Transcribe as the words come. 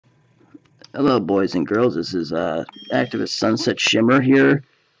Hello, boys and girls. This is Activist Sunset Shimmer here.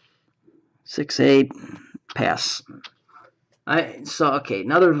 6-8 pass. I saw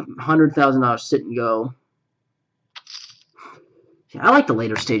another $100,000 sit and go. I like the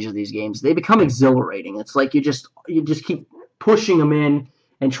later stage of these games. They become exhilarating. It's like you just keep pushing them in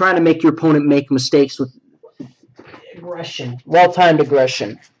and trying to make your opponent make mistakes with aggression, well-timed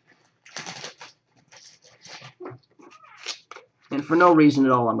aggression, and for no reason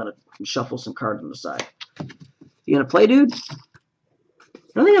at all. I'm gonna shuffle some cards on the side. You gonna play, dude?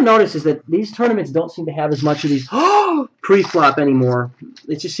 The only thing I've noticed is that these tournaments don't seem to have as much of these pre-flop anymore.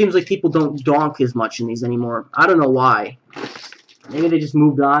 It just seems like people don't donk as much in these anymore. I don't know why. Maybe they just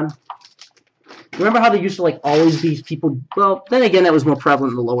moved on. Remember how they used to always be people? Well, then again, that was more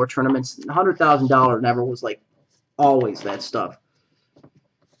prevalent in the lower tournaments. $100,000 never was always that stuff.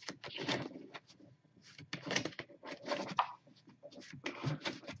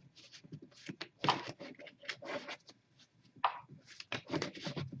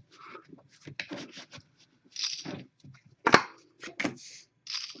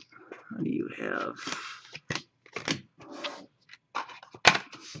 What do you have?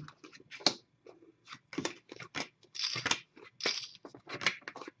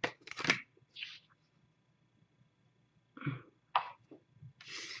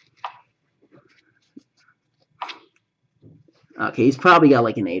 Okay, he's probably got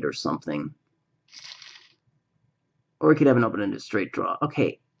an 8 or something. Or he could have an open-ended straight draw.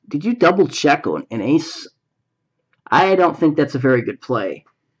 Okay, did you double check on an ace? I don't think that's a very good play.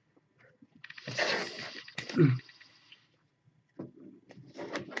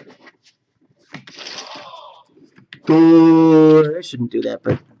 I shouldn't do that,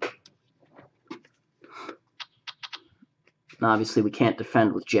 but obviously we can't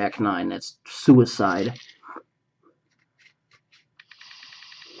defend with Jack-9. That's suicide.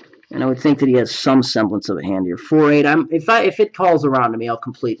 And I would think that he has some semblance of a hand here. 4-8. If it calls around to me, I'll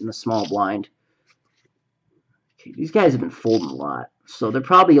complete in the small blind. Okay, these guys have been folding a lot, so they're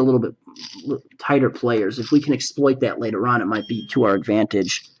probably a little bit tighter players. If we can exploit that later on, it might be to our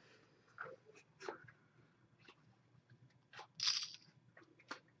advantage.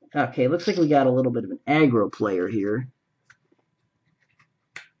 Okay, looks like we got a little bit of an aggro player here.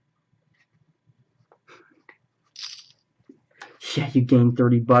 Yeah, you gained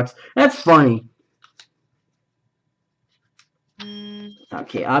 $30. That's funny.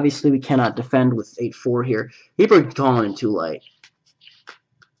 Okay, obviously we cannot defend with 8-4 here. People are calling in too late.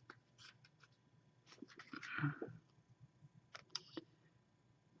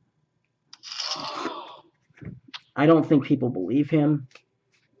 I don't think people believe him.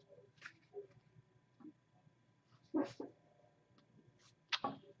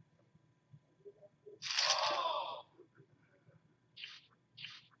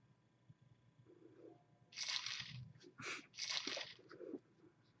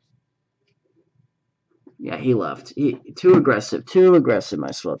 Yeah, he left. Too aggressive,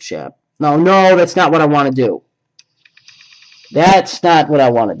 my slow chap. No, that's not what I want to do. That's not what I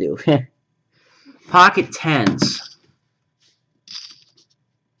want to do. Pocket tens.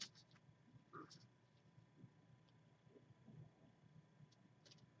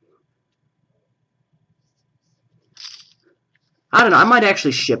 I don't know. I might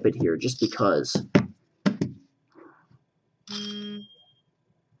actually ship it here just because.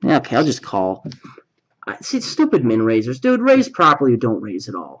 Yeah, okay, I'll just call. See, stupid min raisers. Dude, raise properly or don't raise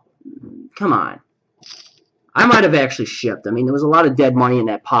at all. Come on. I might have actually shipped. I mean, there was a lot of dead money in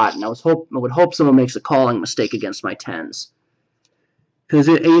that pot, and I would hope someone makes a calling mistake against my tens. Because,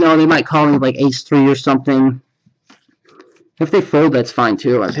 they might call me ace-3 or something. If they fold, that's fine,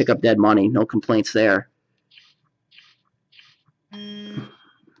 too. I pick up dead money. No complaints there.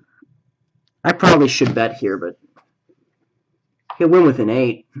 I probably should bet here, but he'll win with an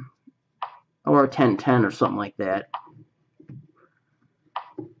 8. Or a 10-10 or something like that.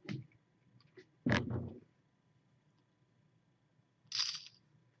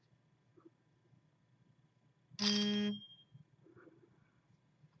 You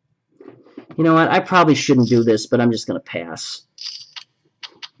know what? I probably shouldn't do this, but I'm just going to pass.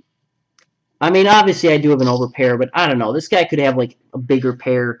 I mean, obviously I do have an overpair, but I don't know. This guy could have a bigger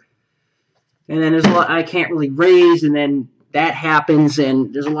pair. And then there's a lot I can't really raise, and then that happens,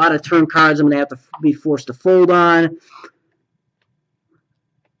 and there's a lot of turn cards I'm going to have to be forced to fold on.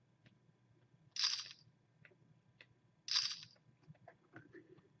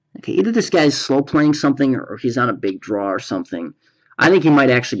 Okay, either this guy's slow playing something or he's on a big draw or something. I think he might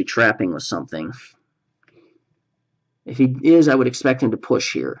actually be trapping with something. If he is, I would expect him to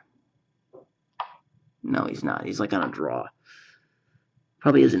push here. No, he's not. He's on a draw.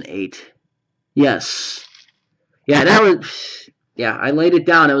 Probably is an 8. Yes. Yeah, that was... Yeah, I laid it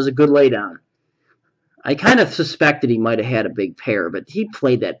down. It was a good laydown. I kind of suspected he might have had a big pair, but he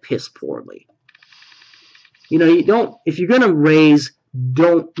played that piss poorly. You know, you don't... If you're going to raise,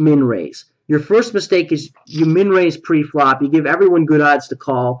 don't min-raise. Your first mistake is you min-raise pre-flop. You give everyone good odds to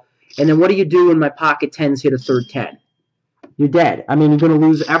call. And then what do you do when my pocket 10s hit a third 10? You're dead. I mean, you're going to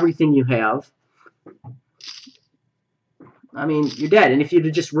lose everything you have. I mean, you're dead. And if you'd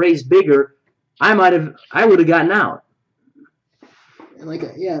have just raised bigger, I would have gotten out. Like,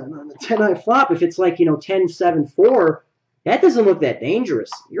 on the 10-9 flop, if it's like, 10-7-4, that doesn't look that dangerous.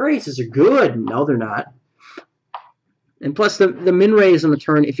 Your aces are good. No, they're not. And plus, the min-raise on the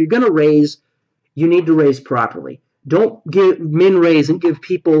turn, if you're going to raise, you need to raise properly. Don't min-raise and give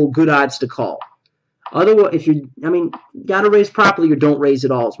people good odds to call. Otherwise, got to raise properly or don't raise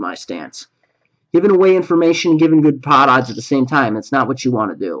at all is my stance. Giving away information and giving good pot odds at the same time, that's not what you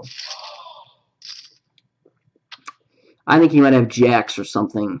want to do. I think you might have jacks or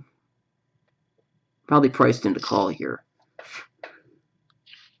something. Probably priced into call here.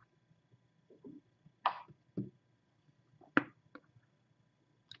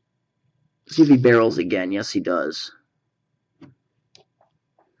 See if he barrels again. Yes, he does.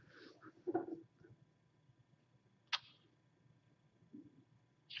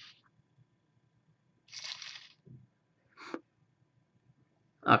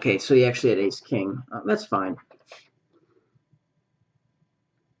 Okay, so he actually had ace-king. That's fine.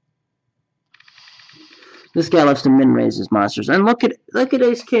 This guy loves to min-raise his monsters. And look at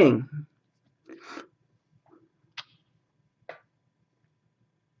ace-king.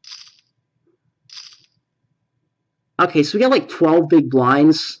 Okay, so we got like 12 big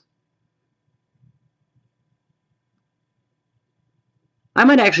blinds. I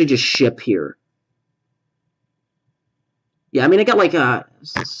might actually just ship here. Yeah, I mean, I got like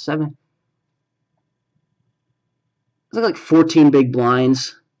 7. It's like 14 big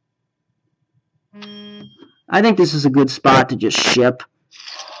blinds. I think this is a good spot to just ship.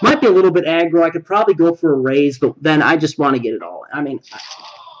 Might be a little bit aggro. I could probably go for a raise, but then I just want to get it all. I mean,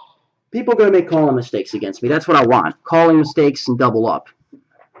 people are going to make calling mistakes against me. That's what I want. Calling mistakes and double up.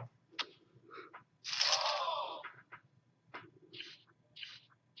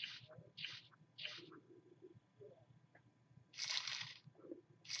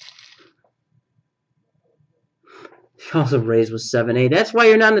 Also raised with 7-8. That's why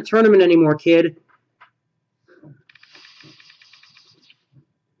you're not in the tournament anymore, kid.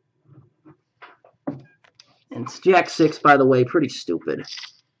 And it's Jack 6, by the way. Pretty stupid.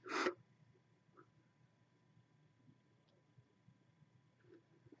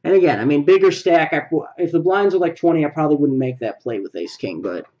 And again, I mean, bigger stack. If the blinds are like 20, I probably wouldn't make that play with ace-king.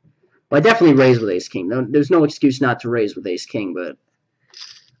 But I definitely raise with ace-king. There's no excuse not to raise with ace-king, but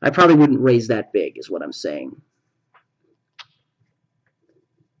I probably wouldn't raise that big, is what I'm saying.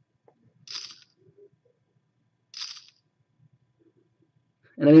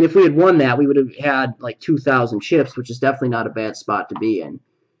 And I mean, if we had won that, we would have had like 2,000 chips, which is definitely not a bad spot to be in.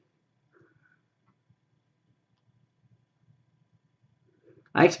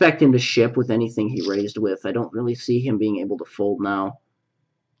 I expect him to ship with anything he raised with. I don't really see him being able to fold now.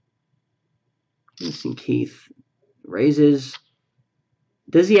 Missing Keith raises.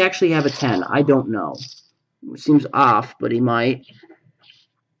 Does he actually have a 10? I don't know. It seems off, but he might.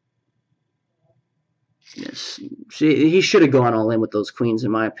 Yes. See, he should have gone all in with those queens,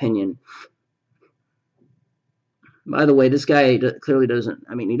 in my opinion. By the way, this guy clearly doesn't...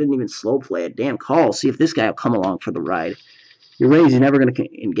 I mean, he didn't even slow play it. Damn call. See if this guy will come along for the ride. You raise, he's never going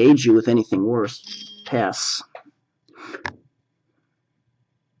to engage you with anything worse. Pass.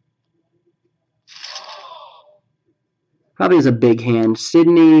 Probably is a big hand.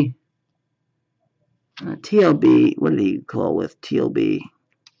 Sydney. TLB. What did he call with TLB?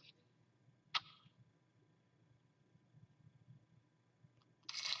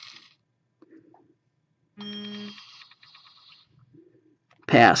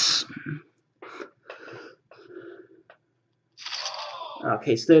 Pass.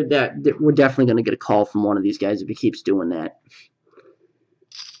 Okay, so we're definitely going to get a call from one of these guys if he keeps doing that.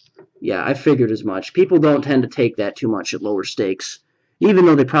 Yeah, I figured as much. People don't tend to take that too much at lower stakes, even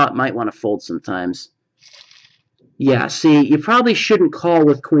though they might want to fold sometimes. Yeah, see, you probably shouldn't call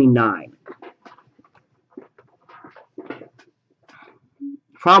with Queen 9.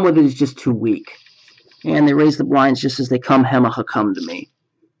 Problem with it is just too weak. And they raise the blinds just as they come hemaha come to me.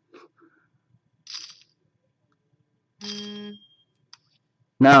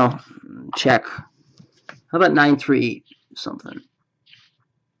 Now, check. How about 9-3 something?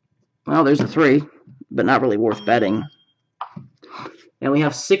 Well, there's a 3, but not really worth betting. And we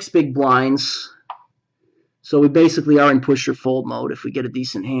have 6 big blinds. So we basically are in push or fold mode if we get a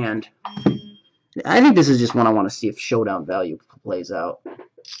decent hand. I think this is just one I want to see if showdown value plays out.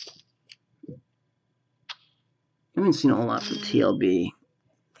 I haven't seen a whole lot from TLB.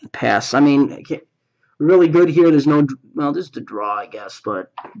 Pass. I mean, really good here. There's no, well, there's the draw, I guess,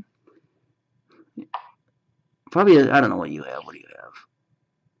 but probably, I don't know what you have. What do you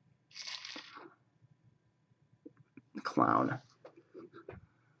have? Clown.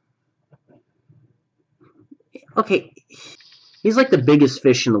 Okay, he's like the biggest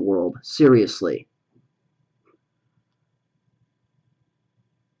fish in the world. Seriously.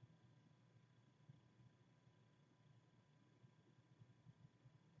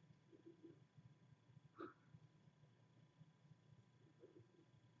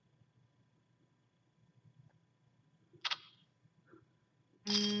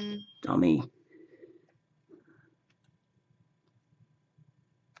 Dummy.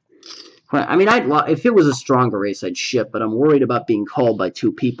 I mean, if it was a stronger race, I'd ship, but I'm worried about being called by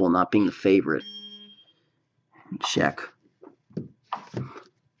 2 people, not being the favorite. Check.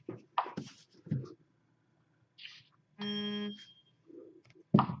 You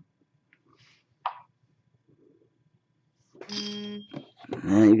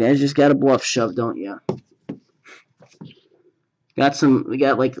guys just got a bluff shove, don't you? We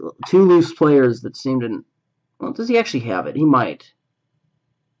got like 2 loose players that seem to, well, does he actually have it? He might.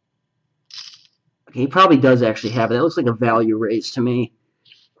 Okay, he probably does actually have it. That looks like a value raise to me.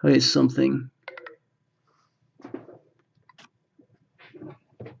 Raise something.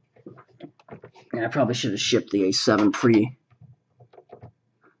 Yeah, I probably should have shipped the A7 pre.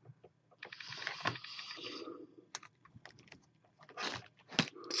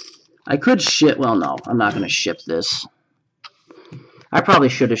 I could ship, well, no, I'm not going to ship this. I probably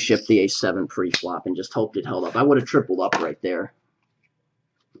should have shipped the A7 pre-flop and just hoped it held up. I would have tripled up right there.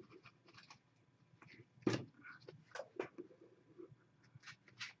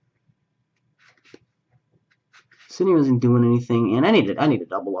 Sitting wasn't doing anything, and I need to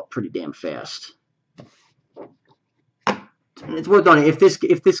double up pretty damn fast. And it's worth noting,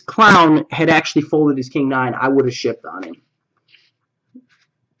 if this clown had actually folded his king 9, I would have shipped on him.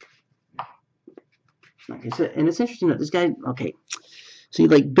 Okay, so, and it's interesting that this guy, okay, so he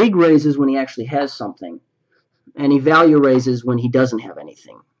like big raises when he actually has something, and he value raises when he doesn't have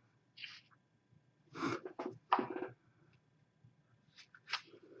anything.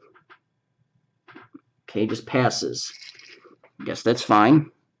 Okay, just passes. I guess that's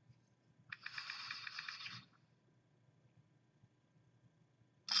fine.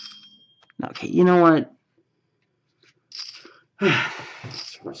 Okay, you know what?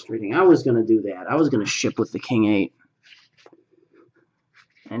 It's frustrating. I was going to do that. I was going to ship with the king 8.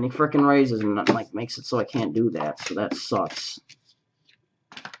 And he frickin' raises and like makes it so I can't do that. So that sucks.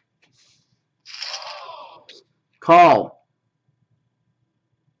 Call.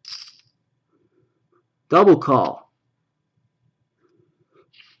 Double call.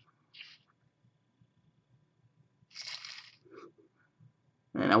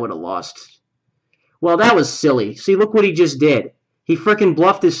 And I would have lost. Well, that was silly. See, look what he just did. He frickin'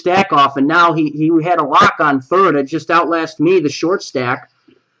 bluffed his stack off, and now he had a lock on third. It just outlasted me, the short stack.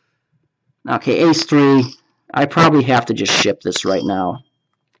 Okay, ace 3. I probably have to just ship this right now.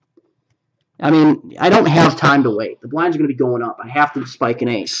 I mean, I don't have time to wait. The blinds are going to be going up. I have to spike an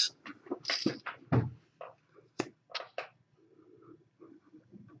ace.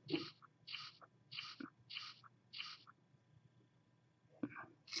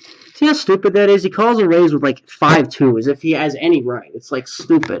 See how stupid that is? He calls a raise with like 5-2 as if he has any right. It's like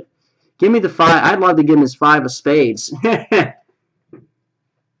stupid. Give me the 5. I'd love to give him his 5 of spades. And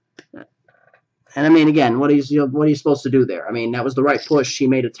I mean, again, what are you supposed to do there? I mean, that was the right push. He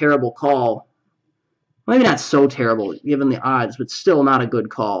made a terrible call. Maybe not so terrible, given the odds, but still not a good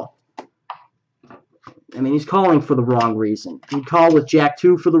call. I mean, he's calling for the wrong reason. He called with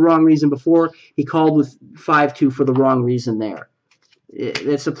Jack-2 for the wrong reason before. He called with 5-2 for the wrong reason there.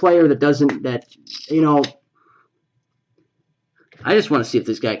 It's a player that doesn't, you know, I just want to see if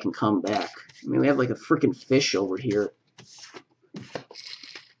this guy can come back. I mean, we have like a freaking fish over here.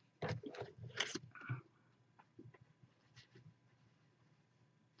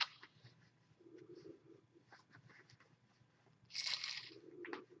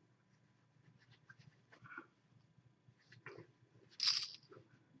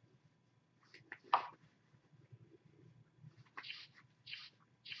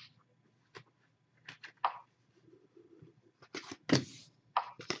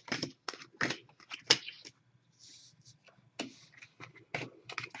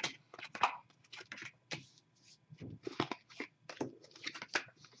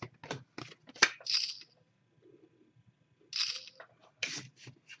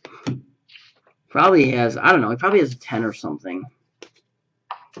 Probably has, I don't know, he probably has a 10 or something.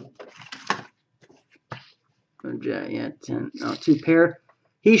 Yeah, 10. No, 2 pair.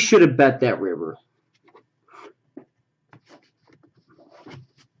 He should have bet that river.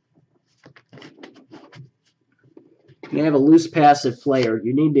 You have a loose passive player.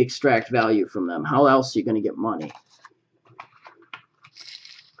 You need to extract value from them. How else are you going to get money?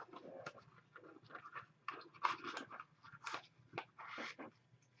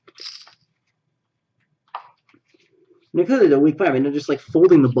 Because of the weak player, I mean, they're just like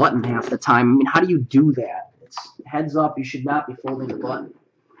folding the button half the time. I mean, how do you do that? It's heads up. You should not be folding the button.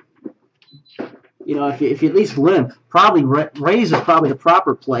 You know, if you at least limp, probably raise is probably the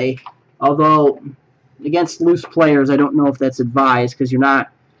proper play. Although against loose players, I don't know if that's advised because you're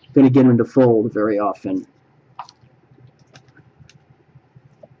not going to get them to fold very often.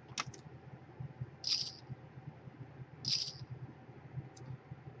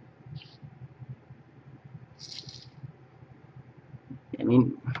 I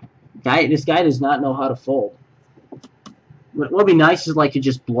mean, this guy does not know how to fold. What would be nice is like to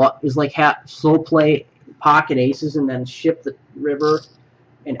just have slow play pocket aces and then ship the river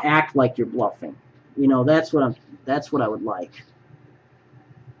and act like you're bluffing. You know, that's what I would like.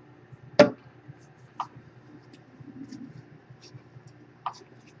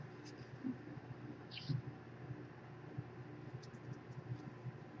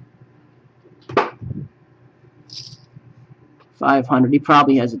 $500. He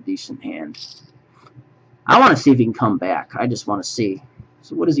probably has a decent hand. I want to see if he can come back. I just want to see.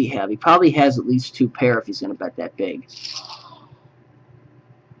 So what does he have? He probably has at least 2 pair if he's going to bet that big.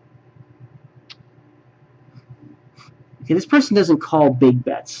 Okay, this person doesn't call big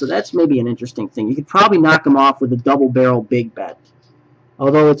bets, so that's maybe an interesting thing. You could probably knock him off with a double barrel big bet.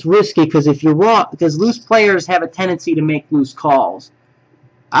 Although it's risky because if you're wrong, because loose players have a tendency to make loose calls.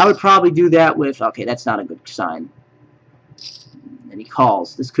 I would probably do that with, okay, that's not a good sign. And he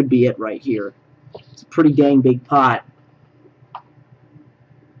calls. This could be it right here. It's a pretty dang big pot.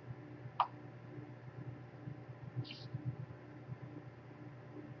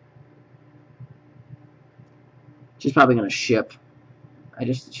 She's probably going to ship.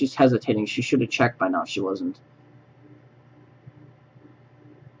 She's hesitating. She should have checked by now if she wasn't.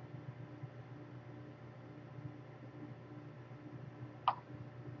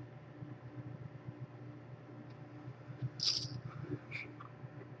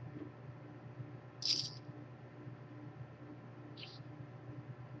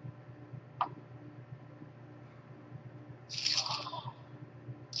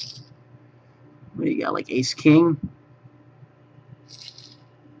 What do you got, like ace-king?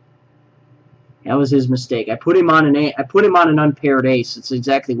 That was his mistake. I put him on an unpaired ace. It's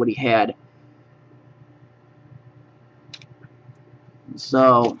exactly what he had.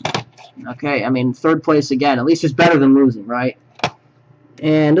 So, okay, I mean, third place again. At least it's better than losing, right?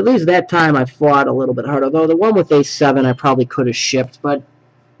 And at least that time I fought a little bit harder. Though the one with ace-7 I probably could have shipped. But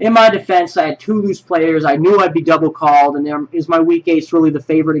in my defense, I had 2 loose players. I knew I'd be double called. And is my weak ace really the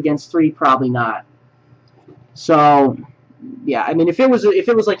favorite against 3? Probably not. So, yeah, I mean, if it was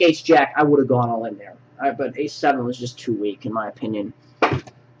like ace-jack, I would have gone all in there. But ace-7 was just too weak, in my opinion.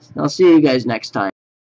 I'll see you guys next time.